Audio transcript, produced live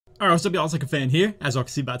Alright, what's up y'all, it's LakerFan here. As y'all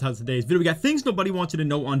can see by the title of today's video, we got things nobody wants you to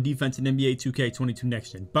know on defense in NBA 2K22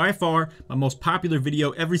 Next Gen. By far, my most popular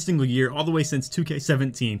video every single year, all the way since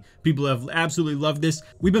 2K17. People have absolutely loved this.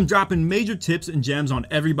 We've been dropping major tips and gems on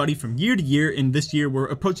everybody from year to year, and this year we're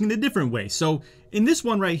approaching it a different way. So, in this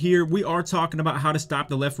one right here, we are talking about how to stop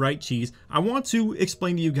the left-right cheese. I want to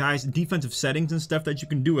explain to you guys defensive settings and stuff that you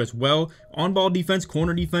can do as well. On-ball defense,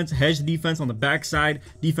 corner defense, hedge defense on the backside,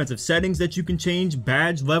 defensive settings that you can change,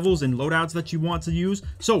 badge levels and loadouts that you want to use.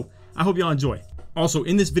 So, I hope y'all enjoy. Also,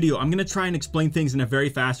 in this video, I'm going to try and explain things in a very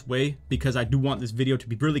fast way because I do want this video to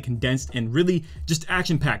be really condensed and really just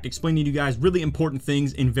action-packed, explaining to you guys really important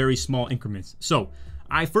things in very small increments. So,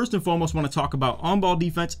 I first and foremost want to talk about on-ball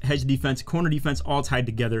defense, hedge defense, corner defense all tied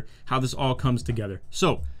together, how this all comes together.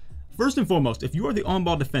 So, first and foremost, if you are the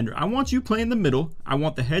on-ball defender, I want you playing the middle. I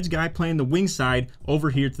want the hedge guy playing the wing side over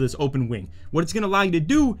here to this open wing. What it's going to allow you to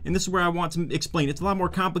do, and this is where I want to explain, it's a lot more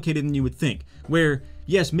complicated than you would think, where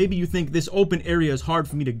yes, maybe you think this open area is hard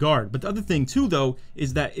for me to guard, but the other thing too though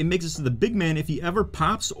is that it makes it so the big man, if he ever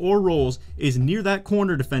pops or rolls, is near that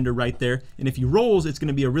corner defender right there, and if he rolls, it's going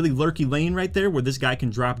to be a really lurky lane right there where this guy can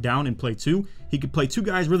drop down and play two. He could play two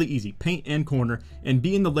guys really easy, paint and corner, and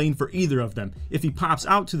be in the lane for either of them. If he pops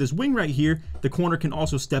out to this wing right here, the corner can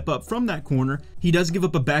also step up from that corner. He does give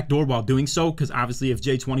up a backdoor while doing so, because obviously if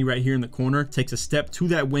J20 right here in the corner takes a step to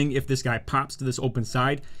that wing, if this guy pops to this open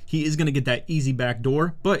side, he is going to get that easy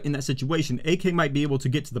backdoor. But in that situation, AK might be able to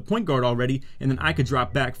get to the point guard already, and then I could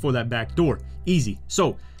drop back for that backdoor. Easy.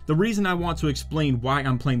 So the reason I want to explain why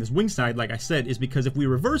I'm playing this wing side, like I said, is because if we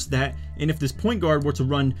reverse that, and if this point guard were to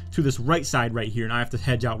run to this right side right here, and I have to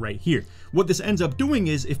hedge out right here, what this ends up doing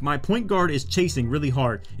is if my point guard is chasing really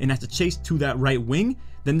hard and has to chase to that right wing,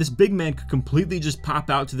 then this big man could completely just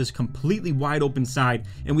pop out to this completely wide open side,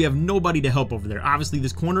 and we have nobody to help over there. Obviously,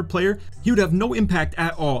 this corner player, he would have no impact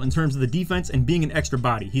at all in terms of the defense and being an extra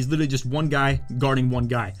body. He's literally just one guy guarding one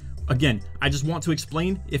guy. Again, I just want to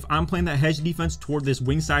explain, if I'm playing that hedge defense toward this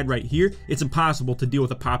wing side right here, it's impossible to deal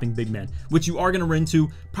with a popping big man, which you are going to run into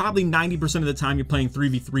probably 90% of the time you're playing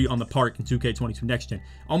 3v3 on the park in 2K22 Next Gen.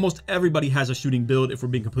 Almost everybody has a shooting build, if we're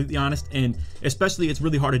being completely honest, and especially it's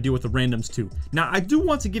really hard to deal with the randoms too. Now, I do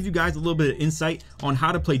want to give you guys a little bit of insight on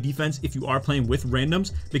how to play defense if you are playing with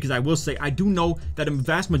randoms, because I will say I do know that a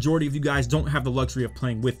vast majority of you guys don't have the luxury of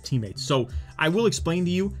playing with teammates. So I will explain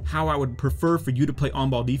to you how I would prefer for you to play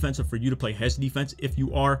on-ball defense or for you to play hedge defense if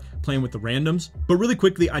you are playing with the randoms. But really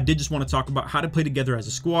quickly, I did just want to talk about how to play together as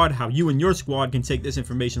a squad, how you and your squad can take this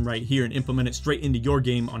information right here and implement it straight into your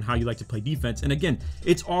game on how you like to play defense. And again,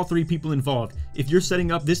 it's all three people involved. If you're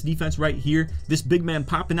setting up this defense right here, this big man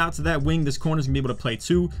popping out to that wing, this corner's gonna be able to play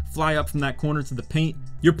two, fly up from that corner to the paint.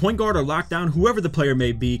 Your point guard or lockdown, whoever the player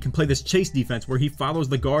may be, can play this chase defense where he follows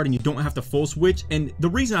the guard and you don't have to full switch. And the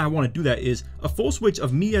reason I want to do that is a full switch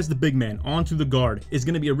of me as the big man onto the guard is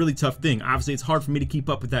going to be a really tough thing. Obviously, it's hard for me to keep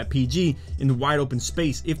up with that PG in the wide open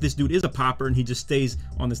space. If this dude is a popper and he just stays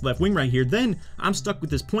on this left wing right here, then I'm stuck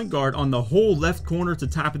with this point guard on the whole left corner to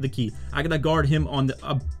top of the key. I got to guard him on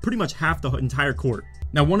the pretty much half the entire court.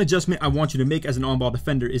 Now, one adjustment I want you to make as an on-ball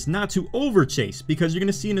defender is not to over-chase, because you're going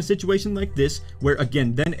to see in a situation like this where,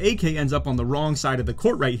 again, then AK ends up on the wrong side of the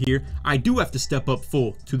court right here, I do have to step up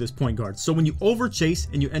full to this point guard. So when you over-chase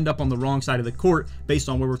and you end up on the wrong side of the court based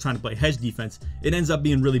on where we're trying to play hedge defense, it ends up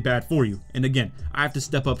being really bad for you. And again, I have to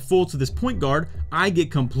step up full to this point guard. I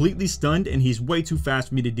get completely stunned and he's way too fast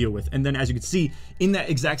for me to deal with. And then as you can see, in that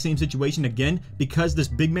exact same situation again, because this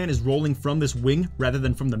big man is rolling from this wing rather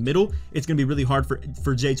than from the middle, it's going to be really hard for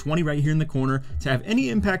J20 right here in the corner to have any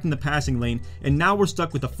impact in the passing lane. And now we're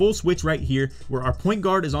stuck with a full switch right here where our point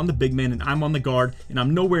guard is on the big man and I'm on the guard and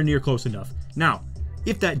I'm nowhere near close enough. Now,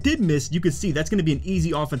 if that did miss, you can see that's going to be an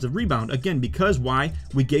easy offensive rebound. Again, because why?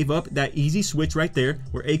 We gave up that easy switch right there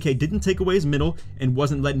where AK didn't take away his middle and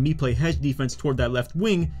wasn't letting me play hedge defense toward that left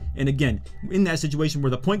wing. And again, in that situation where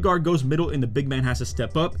the point guard goes middle and the big man has to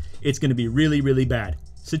step up, it's going to be really, really bad.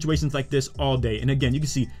 Situations like this all day. And again, you can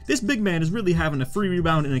see this big man is really having a free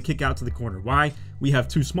rebound and a kick out to the corner. Why? We have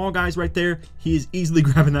two small guys right there. He is easily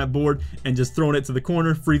grabbing that board and just throwing it to the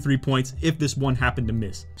corner. Free 3 points if this one happened to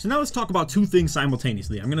miss. So now let's talk about two things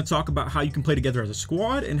simultaneously. I'm going to talk about how you can play together as a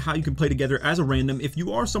squad and how you can play together as a random if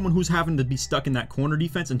you are someone who's having to be stuck in that corner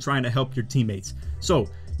defense and trying to help your teammates. So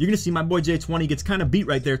you're gonna see my boy J20 gets kind of beat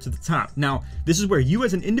right there to the top. Now, this is where you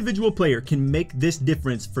as an individual player can make this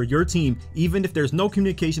difference for your team, even if there's no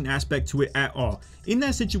communication aspect to it at all. In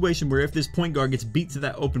that situation where if this point guard gets beat to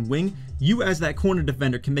that open wing, you as that corner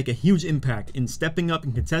defender can make a huge impact in stepping up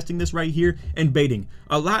and contesting this right here and baiting.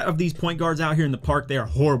 A lot of these point guards out here in the park, they are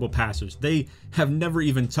horrible passers. They have never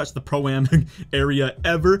even touched the Pro-Am area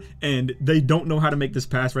ever, and they don't know how to make this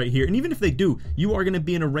pass right here. And even if they do, you are going to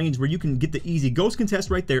be in a range where you can get the easy ghost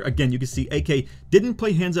contest right there. Again, you can see AK didn't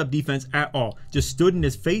play hands up defense at all, just stood in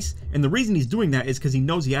his face. And the reason he's doing that is because he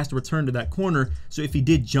knows he has to return to that corner. So if he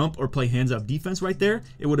did jump or play hands up defense right there,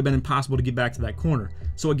 it would have been impossible to get back to that corner.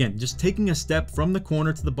 So again, just taking a step from the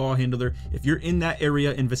corner to the ball handler, if you're in that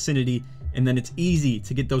area in vicinity, and then it's easy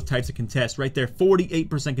to get those types of contests right there.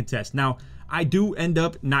 48% contest. Now, I do end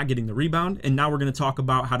up not getting the rebound, and now we're going to talk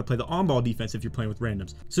about how to play the on-ball defense if you're playing with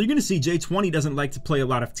randoms. So you're going to see J20 doesn't like to play a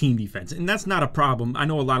lot of team defense, and that's not a problem. I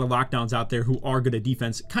know a lot of lockdowns out there who are good at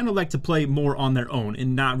defense kind of like to play more on their own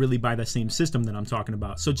and not really by the same system that I'm talking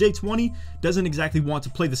about. So J20 doesn't exactly want to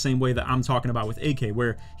play the same way that I'm talking about with AK,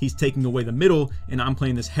 where he's taking away the middle and I'm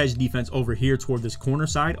playing this hedge defense over here toward this corner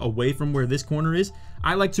side, away from where this corner is.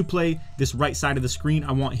 I like to play this right side of the screen.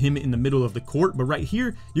 I want him in the middle of the court, but right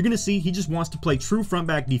here, you're going to see he just wants to play true front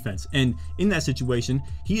back defense. And in that situation,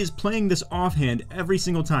 he is playing this offhand every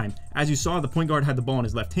single time. As you saw, the point guard had the ball in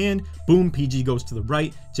his left hand. Boom, PG goes to the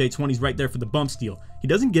right. J20's right there for the bump steal. He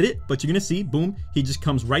doesn't get it, but you're going to see, boom, he just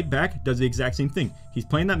comes right back, does the exact same thing. He's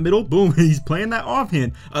playing that middle, boom, he's playing that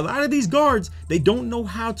offhand. A lot of these guards, they don't know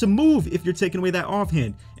how to move if you're taking away that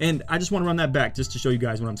offhand. And I just want to run that back just to show you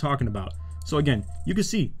guys what I'm talking about. So again, you can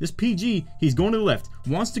see this PG, he's going to the left,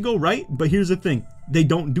 wants to go right, but here's the thing. They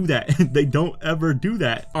don't do that. They don't ever do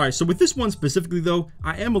that. All right, so with this one specifically though,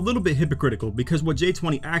 I am a little bit hypocritical because what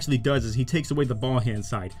J20 actually does is he takes away the ball hand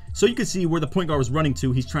side. So you can see where the point guard was running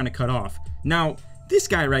to, he's trying to cut off. Now, this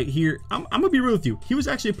guy right here, I'm gonna be real with you. He was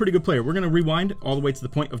actually a pretty good player. We're gonna rewind all the way to the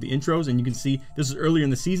point of the intros, and you can see this is earlier in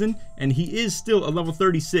the season, and he is still a level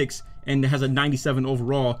 36 and has a 97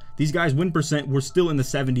 overall. These guys win percent were still in the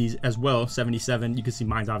 70s as well, 77. You can see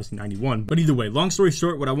mine's obviously 91. But either way, long story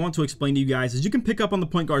short, what I want to explain to you guys is you can pick up on the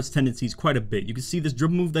point guard's tendencies quite a bit. You can see this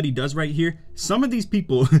dribble move that he does right here. Some of these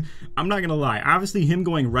people, I'm not gonna lie, obviously him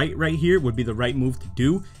going right here would be the right move to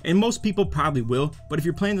do, and most people probably will. But if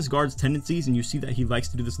you're playing this guard's tendencies and you see that he likes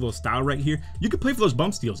to do this little style right here, you can play for those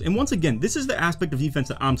bump steals. And once again, this is the aspect of defense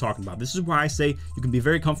that I'm talking about. This is why I say you can be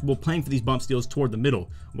very comfortable playing for these bump steals toward the middle.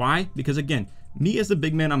 Why? Because again, me as the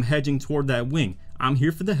big man, I'm hedging toward that wing. I'm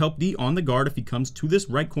here for the help D on the guard if he comes to this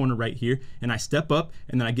right corner right here, and I step up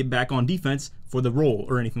and then I get back on defense for the roll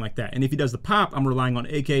or anything like that. And if he does the pop, I'm relying on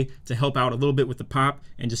AK to help out a little bit with the pop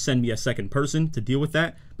and just send me a second person to deal with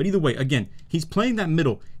that. But either way, again, he's playing that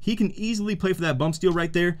middle. He can easily play for that bump steal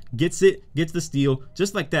right there, gets it, gets the steal,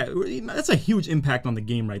 just like that. That's a huge impact on the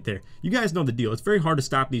game right there. You guys know the deal. It's very hard to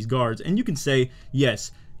stop these guards, and you can say,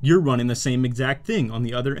 yes, you're running the same exact thing on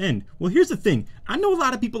the other end. Well, here's the thing. I know a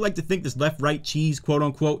lot of people like to think this left-right cheese, quote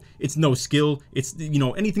unquote, it's no skill. It's, you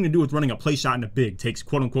know, anything to do with running a play shot in a big takes,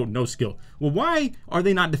 quote unquote, no skill. Well, why are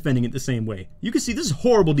they not defending it the same way? You can see this is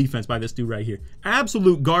horrible defense by this dude right here.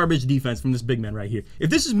 Absolute garbage defense from this big man right here. If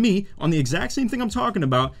this is me on the exact same thing I'm talking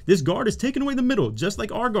about, this guard is taking away the middle, just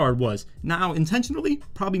like our guard was. Now, intentionally,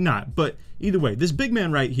 probably not. But either way, this big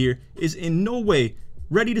man right here is in no way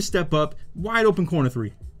ready to step up, wide open corner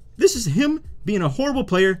three. This is him being a horrible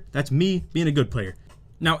player. That's me being a good player.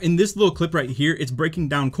 Now, in this little clip right here, it's breaking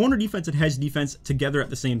down corner defense and hedge defense together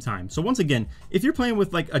at the same time. So once again, if you're playing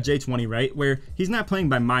with like a J20, right, where he's not playing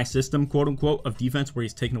by my system, quote unquote, of defense, where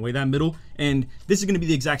he's taking away that middle, and this is going to be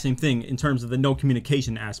the exact same thing in terms of the no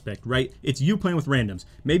communication aspect, right? It's you playing with randoms.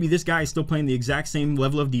 Maybe this guy is still playing the exact same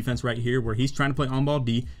level of defense right here, where he's trying to play on-ball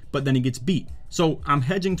D, but then he gets beat. So I'm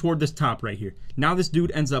hedging toward this top right here. Now this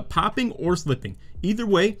dude ends up popping or slipping. Either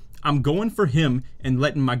way, I'm going for him and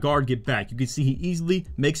letting my guard get back. You can see he easily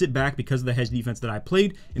makes it back because of the hedge defense that I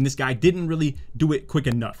played, and this guy didn't really do it quick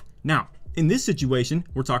enough. Now, in this situation,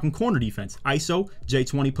 we're talking corner defense. ISO,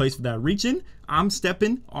 J20 plays for that reach in. I'm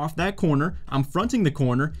stepping off that corner. I'm fronting the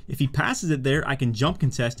corner. If he passes it there, I can jump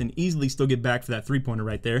contest and easily still get back for that three-pointer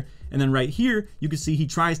right there. And then right here, you can see he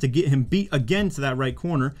tries to get him beat again to that right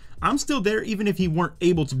corner. I'm still there even if he weren't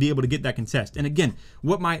able to get that contest. And again,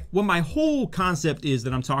 what my whole concept is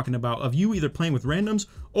that I'm talking about of you either playing with randoms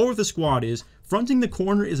or with a squad is fronting the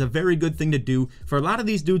corner is a very good thing to do for a lot of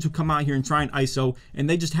these dudes who come out here and try and ISO and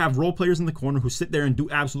they just have role players in the corner who sit there and do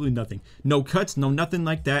absolutely nothing. No cuts, no nothing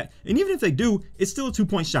like that. And even if they do, 2, it's still a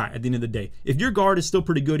 2-point shot at the end of the day. If your guard is still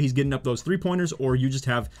pretty good, he's getting up those 3-pointers, or you just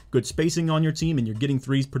have good spacing on your team and you're getting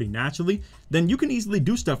threes pretty naturally, then you can easily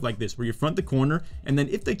do stuff like this where you front the corner, and then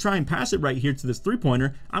if they try and pass it right here to this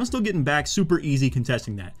 3-pointer, I'm still getting back super easy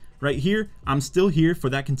contesting that. Right here, I'm still here for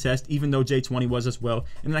that contest, even though J20 was as well,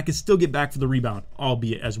 and then I can still get back for the rebound,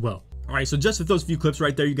 albeit as well. All right, so just with those few clips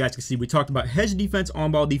right there, you guys can see we talked about hedge defense,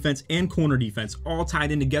 on-ball defense, and corner defense, all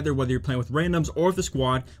tied in together, whether you're playing with randoms or with a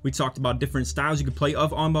squad. We talked about different styles you can play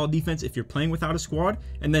of on-ball defense if you're playing without a squad,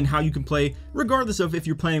 and then how you can play, regardless of if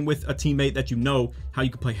you're playing with a teammate that you know, how you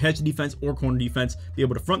can play hedge defense or corner defense, be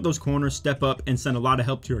able to front those corners, step up, and send a lot of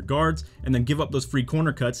help to your guards, and then give up those free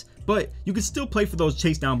corner cuts. But you can still play for those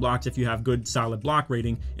chase down blocks if you have good solid block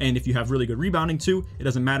rating, and if you have really good rebounding too. It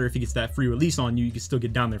doesn't matter if he gets that free release on you, you can still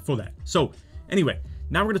get down there for that. So anyway,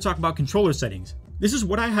 now we're going to talk about controller settings. This is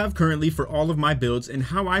what I have currently for all of my builds and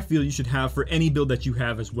how I feel you should have for any build that you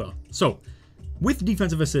have as well. So with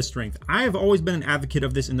defensive assist strength, I have always been an advocate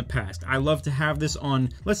of this in the past. I love to have this on,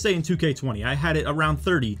 let's say in 2K20, I had it around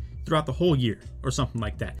 30 throughout the whole year or something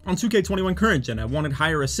like that. On 2K21 current gen, I wanted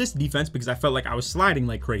higher assist defense because I felt like I was sliding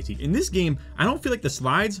like crazy. In this game, I don't feel like the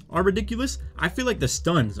slides are ridiculous. I feel like the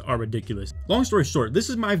stuns are ridiculous. Long story short, this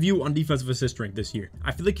is my view on defensive assist strength this year.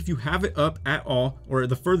 I feel like if you have it up at all, or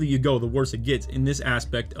the further you go, the worse it gets in this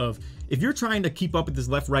aspect of, if you're trying to keep up with this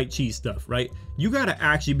left-right cheese stuff, right? You got to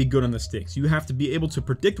actually be good on the sticks. You have to be able to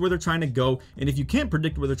predict where they're trying to go. And if you can't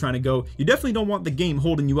predict where they're trying to go, you definitely don't want the game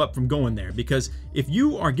holding you up from going there, because if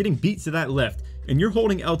you are getting beat to that left and you're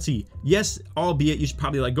holding LT, yes, albeit you should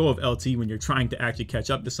probably let go of LT when you're trying to actually catch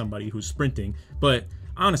up to somebody who's sprinting, but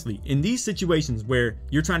honestly, in these situations where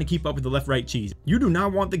you're trying to keep up with the left-right cheese, you do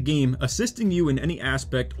not want the game assisting you in any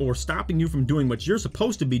aspect or stopping you from doing what you're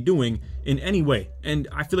supposed to be doing in any way. And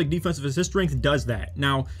I feel like defensive assist strength does that.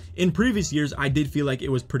 Now, in previous years, I did feel like it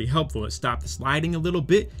was pretty helpful. It stopped the sliding a little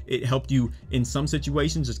bit. It helped you in some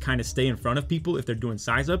situations just kind of stay in front of people if they're doing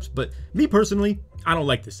size ups. But me personally, I don't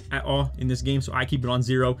like this at all in this game, so I keep it on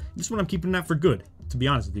 0. This one I'm keeping that for good, to be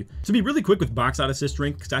honest with you. To be really quick with box out assist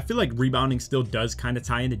strength, because I feel like rebounding still does kind of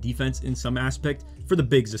tie into defense in some aspect, for the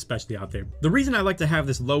bigs especially out there. The reason I like to have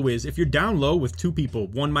this low is if you're down low with 2 people,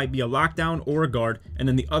 one might be a lockdown or a guard, and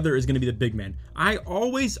then the other is going to be the big man. I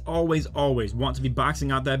always want to be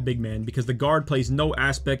boxing out that big man, because the guard plays no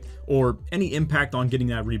aspect or any impact on getting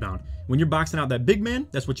that rebound. When you're boxing out that big man,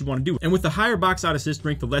 that's what you want to do. And with the higher box out assist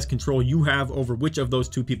strength, the less control you have over which of those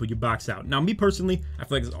 2 people you box out. Now, me personally, I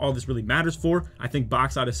feel like that's all this really matters for. I think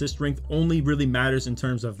box out assist strength only really matters in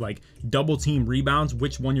terms of like double team rebounds,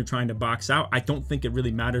 which one you're trying to box out. I don't think it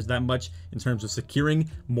really matters that much in terms of securing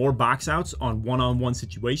more box outs on one-on-one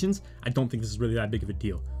situations. I don't think this is really that big of a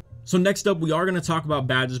deal. So next up, we are going to talk about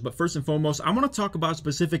badges, but first and foremost, I want to talk about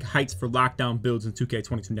specific heights for lockdown builds in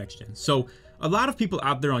 2K22 Next Gen. So a lot of people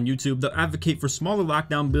out there on YouTube, they'll advocate for smaller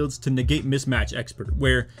lockdown builds to negate mismatch expert,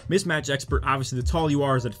 where mismatch expert, obviously the taller you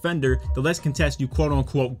are as a defender, the less contest you quote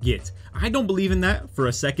unquote get. I don't believe in that for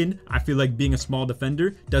a second. I feel like being a small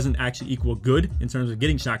defender doesn't actually equal good in terms of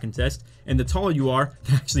getting shot contest, and the taller you are,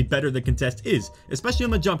 the actually better the contest is, especially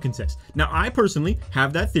on the jump contest. Now, I personally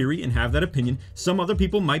have that theory and have that opinion. Some other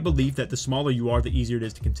people might believe that the smaller you are, the easier it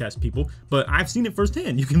is to contest people, but I've seen it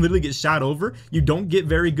firsthand. You can literally get shot over. You don't get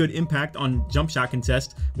very good impact on jump shot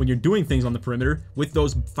contest when you're doing things on the perimeter with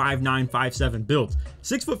those 5'9", 5'7" builds.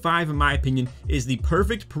 6'5", in my opinion, is the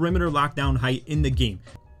perfect perimeter lockdown height in the game.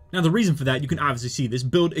 Now, the reason for that, you can obviously see this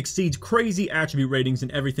build exceeds crazy attribute ratings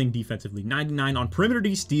in everything defensively. 99 on perimeter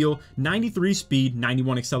D steal, 93 speed,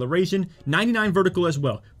 91 acceleration, 99 vertical as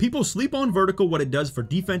well. People sleep on vertical, what it does for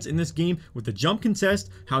defense in this game with the jump contest,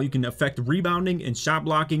 how you can affect rebounding and shot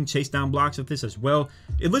blocking, chase down blocks with this as well.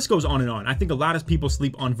 The list goes on and on. I think a lot of people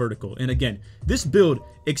sleep on vertical. And again, this build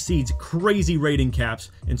exceeds crazy rating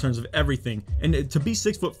caps in terms of everything. And to be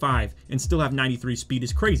 6'5" and still have 93 speed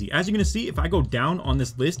is crazy. As you're going to see, if I go down on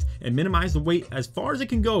this list and minimize the weight as far as it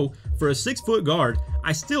can go for a 6-foot guard,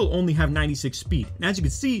 I still only have 96 speed. And as you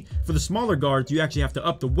can see, for the smaller guards, you actually have to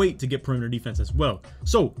up the weight to get perimeter defense as well.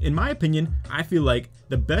 So in my opinion, I feel like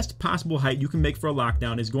the best possible height you can make for a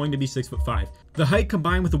lockdown is going to be 6'5". The height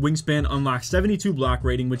combined with the wingspan unlocks 72 block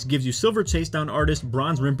rating, which gives you silver chase down artist,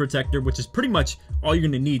 bronze rim protector, which is pretty much all you're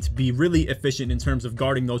going to need to be really efficient in terms of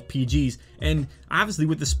guarding those PGs. And obviously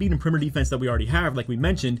with the speed and perimeter defense that we already have, like we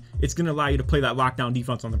mentioned, it's going to allow you to play that lockdown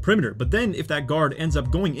defense on the perimeter. But then if that guard ends up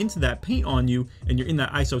going into that paint on you and you're in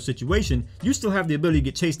that ISO situation, you still have the ability to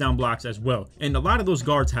get chase down blocks as well. And a lot of those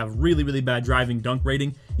guards have really bad driving dunk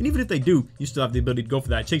rating. And even if they do, you still have the ability to go for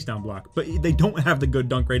that chase down block. But they don't have the good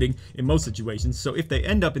dunk rating in most situations. situations. So if they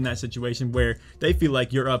end up in that situation where they feel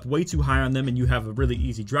like you're up way too high on them and you have a really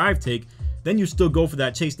easy drive take, then you still go for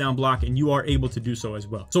that chase down block, and you are able to do so as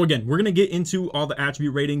well. So again, we're going to get into all the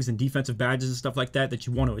attribute ratings and defensive badges and stuff like that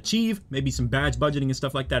you want to achieve, maybe some badge budgeting and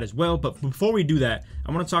stuff like that as well. But before we do that,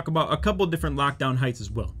 I want to talk about a couple of different lockdown heights as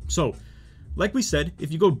well. So like we said,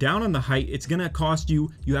 if you go down on the height, it's going to cost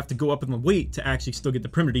you have to go up in the weight to actually still get the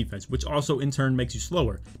perimeter defense, which also in turn makes you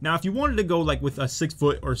slower. Now, if you wanted to go like with a 6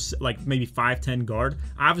 foot or like maybe 5'10" guard,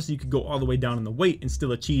 obviously you could go all the way down in the weight and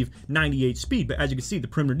still achieve 98 speed. But as you can see, the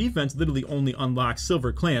perimeter defense literally only unlocks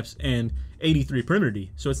silver clamps and 83 perimeter D,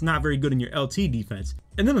 so it's not very good in your LT defense.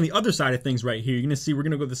 And then on the other side of things right here, you're gonna see we're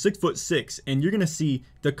gonna go to 6'6", and you're gonna see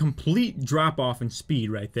the complete drop off in speed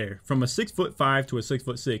right there. From a 6'5" to a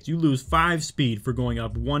 6'6", you lose 5 speed for going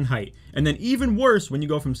up 1 height. And then even worse, when you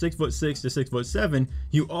go from 6'6" to 6'7",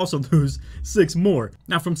 you also lose 6 more.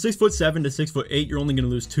 Now from 6'7" to 6'8", you're only gonna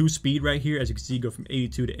lose 2 speed right here. As you can see, you go from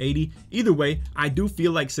 82 to 80. Either way, I do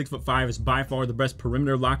feel like 6'5" is by far the best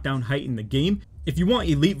perimeter lockdown height in the game. If you want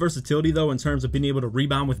elite versatility though, in terms of being able to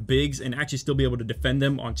rebound with bigs and actually still be able to defend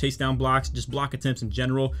them on chase down blocks, just block attempts in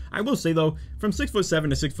general, I will say though, from 6'7"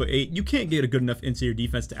 to 6'8", you can't get a good enough interior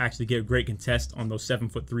defense to actually get a great contest on those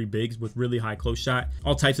 7'3" bigs with really high close shot.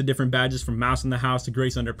 All types of different badges, from mouse in the house to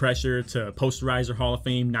grace under pressure to posterizer Hall of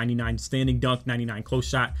Fame, 99 standing dunk, 99 close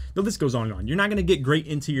shot. The list goes on and on. You're not going to get great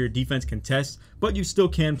interior defense contests, but you still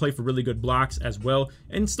can play for really good blocks as well,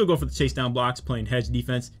 and still go for the chase down blocks, playing hedge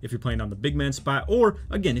defense if you're playing on the big man spot. Or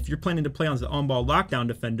again, if you're planning to play on the on-ball lockdown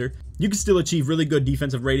defender, you can still achieve really good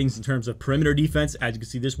defensive ratings in terms of perimeter defense. As you can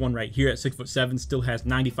see, this one right here at 6'7" still has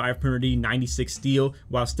 95 perimeter D, 96 steal,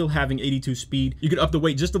 while still having 82 speed. You could up the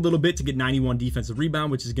weight just a little bit to get 91 defensive rebound,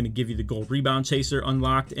 which is going to give you the gold rebound chaser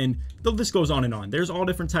unlocked, and the list goes on and on. There's all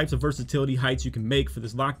different types of versatility heights you can make for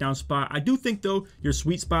this lockdown spot. I do think though your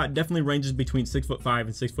sweet spot definitely ranges between 6'5"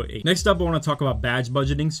 and 6'8". Next up, I want to talk about badge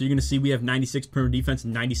budgeting. So you're going to see we have 96 perimeter defense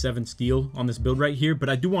and 97 steal on this build right here, but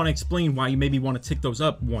I do want to explain why you maybe want to tick those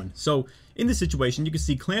up one. So in this situation, you can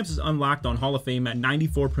see Clamps is unlocked on Hall of Fame at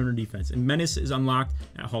 94 perimeter defense, and Menace is unlocked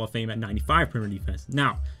at Hall of Fame at 95 perimeter defense.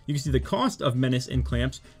 Now, you can see the cost of Menace and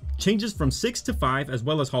Clamps changes from 6 to 5, as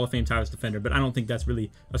well as Hall of Fame Tireless Defender, but I don't think that's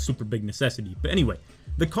really a super big necessity. But anyway,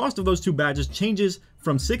 the cost of those two badges changes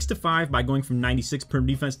from 6 to 5 by going from 96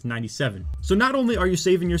 perimeter defense to 97. So not only are you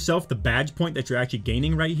saving yourself the badge point that you're actually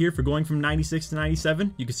gaining right here for going from 96 to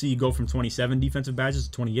 97, you can see you go from 27 defensive badges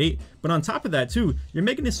to 28, but on top of that too, you're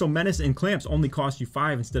making it so Menace and Clamps only cost you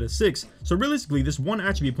 5 instead of 6. So realistically, this one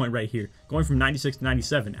attribute point right here, going from 96 to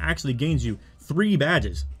 97, actually gains you 3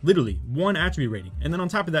 badges, literally 1 attribute rating. And then on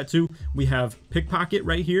top of that too, we have pickpocket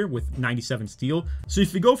right here with 97 steal. So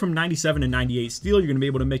if you go from 97 to 98 steal, you're going to be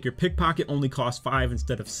able to make your pickpocket only cost 5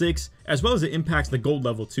 instead of 6, as well as it impacts the gold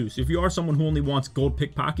level too. So if you are someone who only wants gold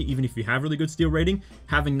pickpocket, even if you have really good steal rating,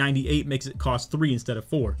 having 98 makes it cost 3 instead of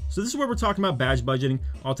 4. So this is where we're talking about badge budgeting,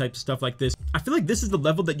 all types of stuff like this. I feel like this is the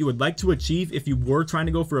level that you would like to achieve if you were trying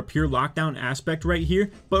to go for a pure lockdown aspect right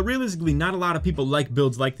here, but realistically, not a lot of people like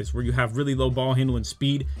builds like this where you have really low ball handle and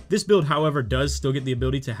speed. This build, however, does still get the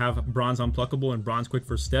ability to have bronze unpluckable and bronze quick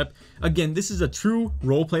first step. Again, this is a true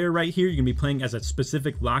role player right here. You're gonna be playing as a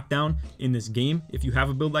specific lockdown in this game if you have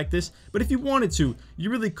a build like this. But if you wanted to, you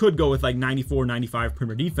really could go with like 94, 95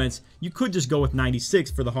 perimeter defense. You could just go with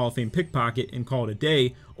 96 for the Hall of Fame pickpocket and call it a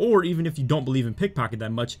day. Or even if you don't believe in pickpocket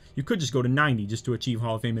that much, you could just go to 90 just to achieve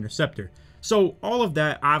Hall of Fame interceptor. So all of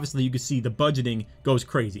that, obviously you can see the budgeting goes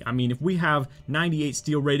crazy. I mean, if we have 98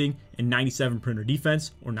 steal rating and 97 perimeter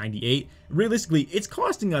defense, or 98, realistically, it's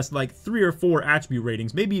costing us like 3 or 4 attribute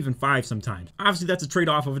ratings, maybe even 5 sometimes. Obviously, that's a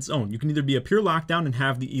trade-off of its own. You can either be a pure lockdown and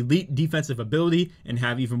have the elite defensive ability and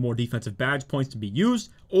have even more defensive badge points to be used,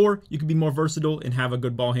 or you can be more versatile and have a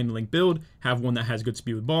good ball handling build, have one that has good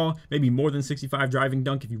speed with ball, maybe more than 65 driving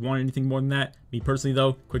dunk if you want anything more than that. Me personally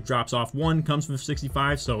though, quick drops off 1 comes from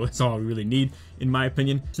 65, so that's all we really need in my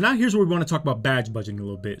opinion. So now here's where we want to talk about badge budgeting a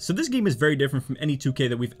little bit. So this game is very different from any 2K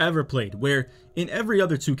that we've ever played, where in every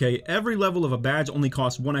other 2K, every level of a badge only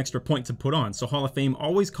costs 1 extra point to put on. So Hall of Fame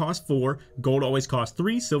always costs 4, gold always costs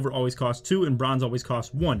 3, silver always costs 2, and bronze always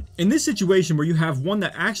costs 1. In this situation where you have one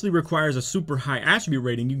that actually requires a super high attribute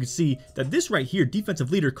rating, you can see that this right here,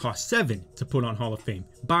 defensive leader, costs 7 to put on Hall of Fame.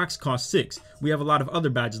 Box costs 6. We have a lot of other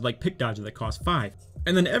badges like pick dodger that cost 5.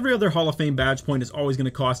 And then every other Hall of Fame badge point is always going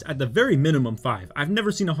to cost at the very minimum 5. I've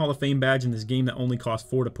never seen a Hall of Fame badge in this game that only costs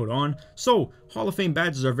 4 to put on. So Hall of Fame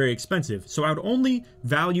badges are very expensive. So I would only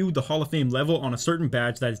value the Hall of Fame level on a certain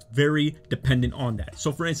badge that is very dependent on that.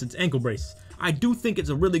 So for instance, ankle braces. I do think it's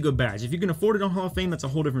a really good badge. If you can afford it on Hall of Fame, that's a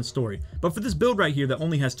whole different story. But for this build right here that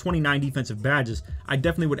only has 29 defensive badges, I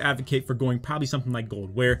definitely would advocate for going probably something like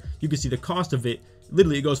gold, where you can see the cost of it.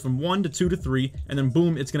 Literally, it goes from 1 to 2 to 3, and then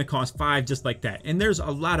boom, it's going to cost 5 just like that. And there's a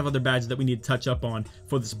lot of other badges that we need to touch up on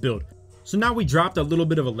for this build. So now we dropped a little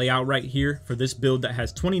bit of a layout right here for this build that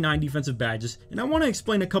has 29 defensive badges, and I want to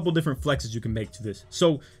explain a couple different flexes you can make to this.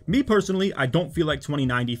 So me personally, I don't feel like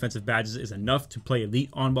 29 defensive badges is enough to play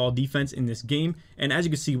elite on-ball defense in this game, and as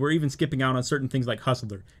you can see, we're even skipping out on certain things like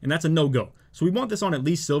Hustler, and that's a no-go. So we want this on at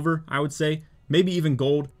least silver, I would say, maybe even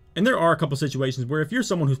gold. And there are a couple situations where if you're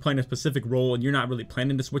someone who's playing a specific role and you're not really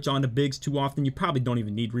planning to switch on to bigs too often, you probably don't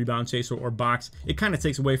even need rebound chaser or box. It kind of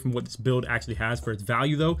takes away from what this build actually has for its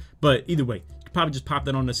value though. But either way, you could probably just pop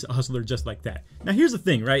that on this Hustler just like that. Now here's the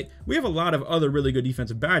thing, right? We have a lot of other really good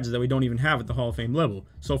defensive badges that we don't even have at the Hall of Fame level.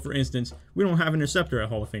 So for instance, we don't have Interceptor at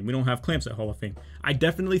Hall of Fame. We don't have Clamps at Hall of Fame. I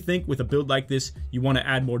definitely think with a build like this, you want to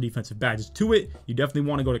add more defensive badges to it. You definitely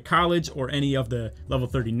want to go to college or any of the level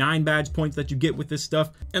 39 badge points that you get with this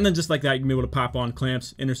stuff. And then just like that, you can be able to pop on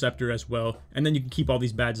Clamps, Interceptor as well. And then you can keep all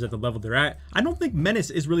these badges at the level they're at. I don't think Menace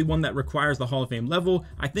is really one that requires the Hall of Fame level.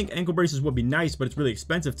 I think ankle braces would be nice, but it's really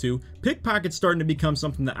expensive too. Pickpocket's starting to become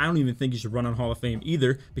something that I don't even think you should run on Hall of Fame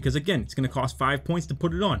either, because again, it's going to cost 5 points to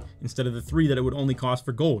put it on instead of the 3 that it would only cost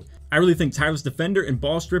for gold. I really think Tireless Defender and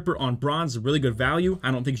Ball Stripper on bronze is a really good value.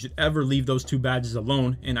 I don't think you should ever leave those 2 badges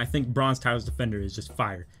alone, and I think bronze Tireless Defender is just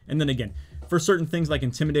fire. And then again, for certain things like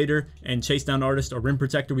Intimidator and Chase Down Artist or Rim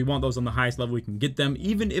Protector, we want those on the highest level we can get them,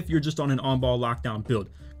 even if you're just on an on-ball lockdown build.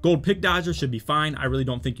 Gold Pick Dodger should be fine. I really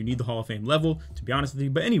don't think you need the Hall of Fame level, to be honest with you.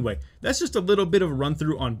 But anyway, that's just a little bit of a run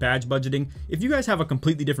through on badge budgeting. If you guys have a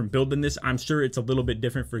completely different build than this, I'm sure it's a little bit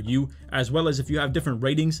different for you, as well as if you have different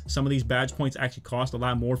ratings, some of these badge points actually cost a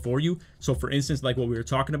lot more for you. So for instance, like what we were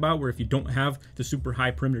talking about, where if you don't have the super high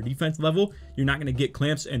perimeter defense level, you're not going to get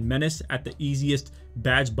Clamps and Menace at the easiest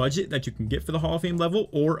badge budget that you can get for the Hall of Fame level,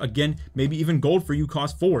 or again, maybe even gold for you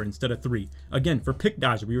costs 4 instead of 3. Again, for Pick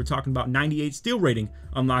Dodger, we were talking about 98 steal rating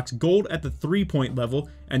unlocks gold at the 3-point level,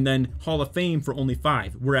 and then Hall of Fame for only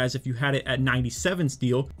 5. Whereas if you had it at 97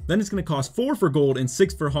 steal, then it's going to cost 4 for gold and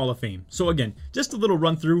 6 for Hall of Fame. So again, just a little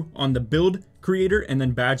run through on the build creator and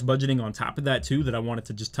then badge budgeting on top of that too that I wanted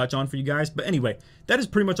to just touch on for you guys. But anyway, that is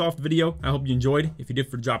pretty much off the video. I hope you enjoyed. If you did,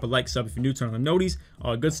 drop a like, sub if you're new, turn on the noties,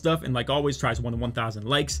 all good stuff. And like always, tries 1 to 1,000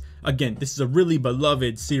 likes. Again, this is a really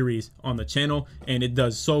beloved series on the channel and it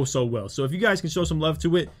does so well. So if you guys can show some love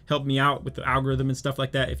to it, help me out with the algorithm and stuff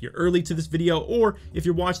like that. If you're early to this video, or if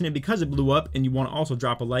you're watching it because it blew up and you want to also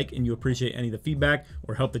drop a like and you appreciate any of the feedback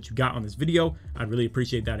or help that you got on this video, I'd really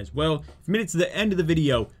appreciate that as well. If you made it to the end of the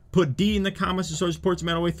video, put D in the comments to show your support to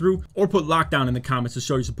me all the way through, or put lockdown in the comments to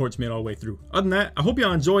show your support to me all the way through. Other than that, I hope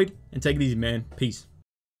y'all enjoyed, and take it easy, man. Peace.